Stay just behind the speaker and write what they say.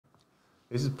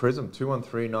This is Prizm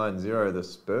 21390. The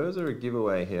Spurs are a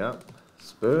giveaway here.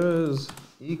 Spurs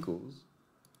equals.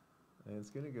 And it's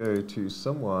going to go to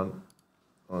someone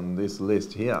on this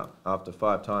list here. After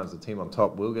 5 times, the team on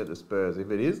top will get the Spurs. If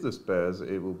it is the Spurs,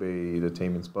 it will be the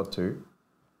team in spot 2.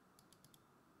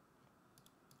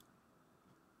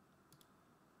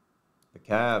 The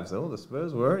Cavs. Oh, the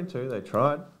Spurs were in 2. They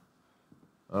tried.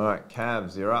 All right,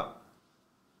 Cavs, you're up.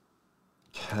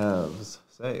 Cavs,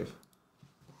 save.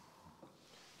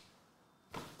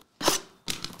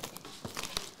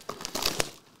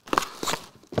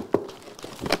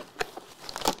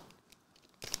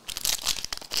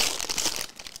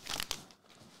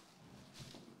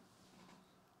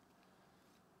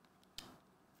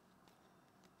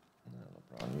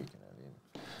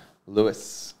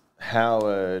 Lewis,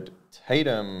 Howard,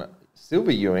 Tatum,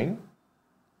 Silver Ewing,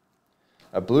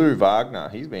 a blue Wagner.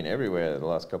 He's been everywhere the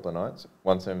last couple of nights.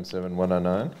 177,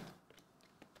 109.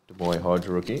 DeMoy Hodge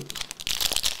rookie.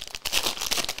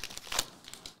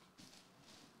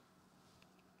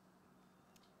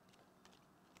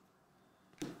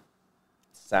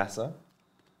 Sasa,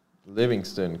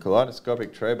 Livingston,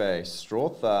 Kaleidoscopic Trebe,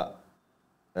 Strawther,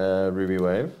 Ruby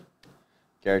Wave,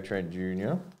 Gary Trent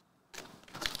Jr.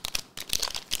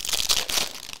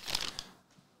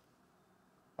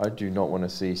 I do not want to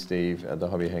see Steve at the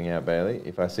Hobby Hangout, Bailey.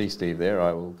 If I see Steve there,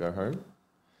 I will go home.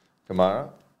 Kamara.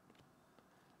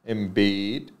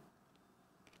 Embiid.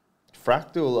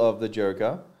 Fractal of the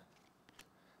Joker.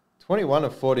 21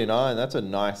 of 49. That's a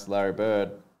nice Larry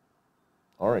Bird.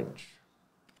 Orange.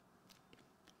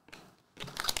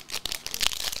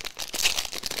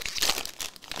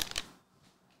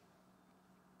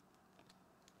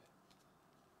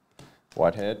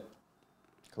 Whitehead.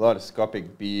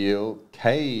 Kaleidoscopic Beal,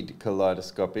 Cade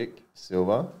Kaleidoscopic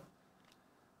Silver,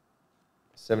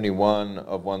 71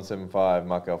 of 175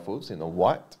 Markel Fultz in the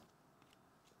white.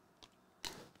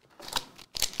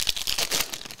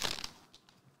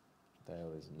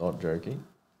 Dale is not joking.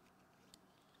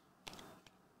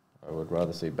 I would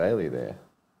rather see Bailey there.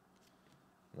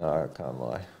 No, I can't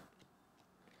lie.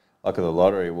 Luck of the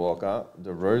Lottery Walker,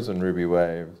 DeRozan Ruby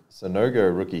Wave,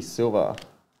 Sonogo Rookie Silver.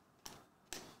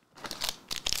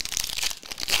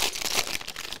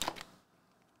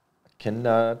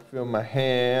 Cannot feel my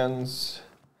hands.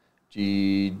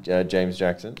 James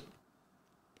Jackson.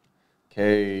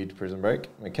 Cade Prison Break.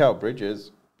 Mikal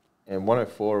Bridges. And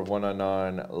 104 of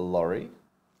 109 Laurie.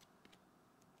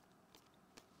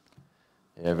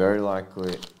 Yeah, very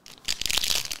likely.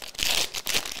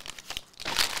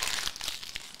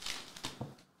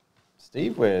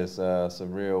 Steve wears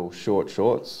some real short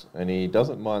shorts. And he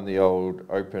doesn't mind the old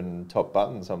open top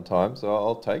button sometimes. So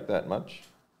I'll take that much.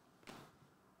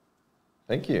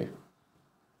 Thank you.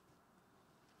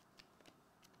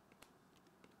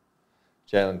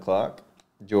 Jalen Clark,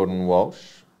 Jordan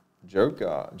Walsh,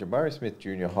 Joker, Jabari Smith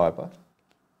Jr. Hyper.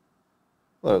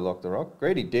 Hello, Lock the Rock.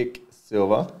 Grady Dick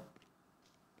Silver.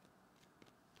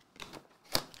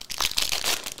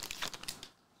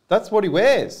 That's what he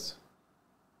wears.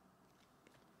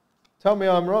 Tell me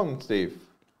I'm wrong, Steve.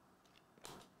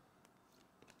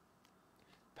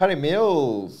 Patty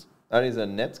Mills. That is a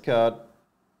Nets card.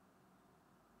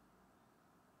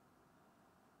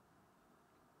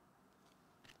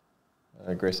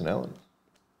 Grayson Allen.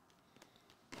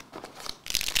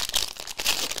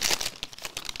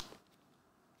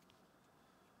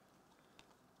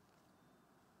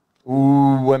 Ooh,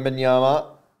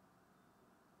 Wembanyama.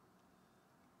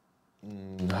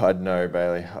 I'd know,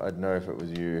 Bailey. I'd know if it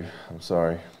was you. I'm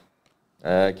sorry.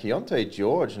 Keontae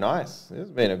George, nice. This has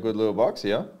been a good little box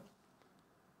here.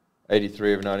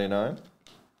 83 of 99.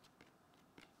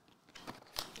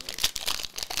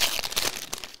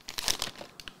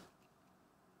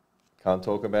 Can't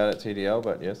talk about it, TDL,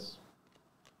 but yes,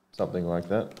 something like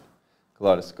that.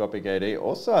 Kaleidoscopic AD.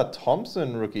 Also,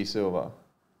 Thompson Rookie Silver.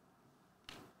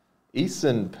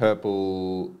 Eason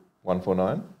Purple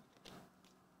 149.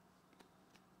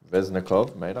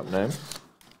 Vesnikov, made up name.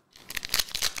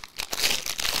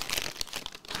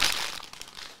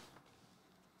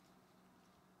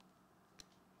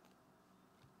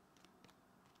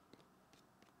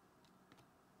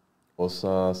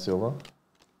 Also, Silver.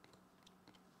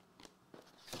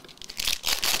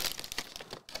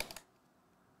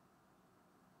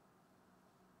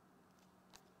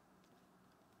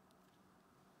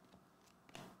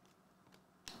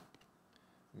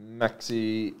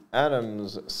 Maxi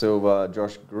Adams Silver,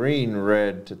 Josh Green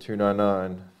Red to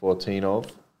 299, 14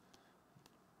 of.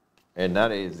 And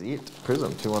that is it.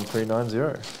 Prizm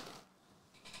 21390.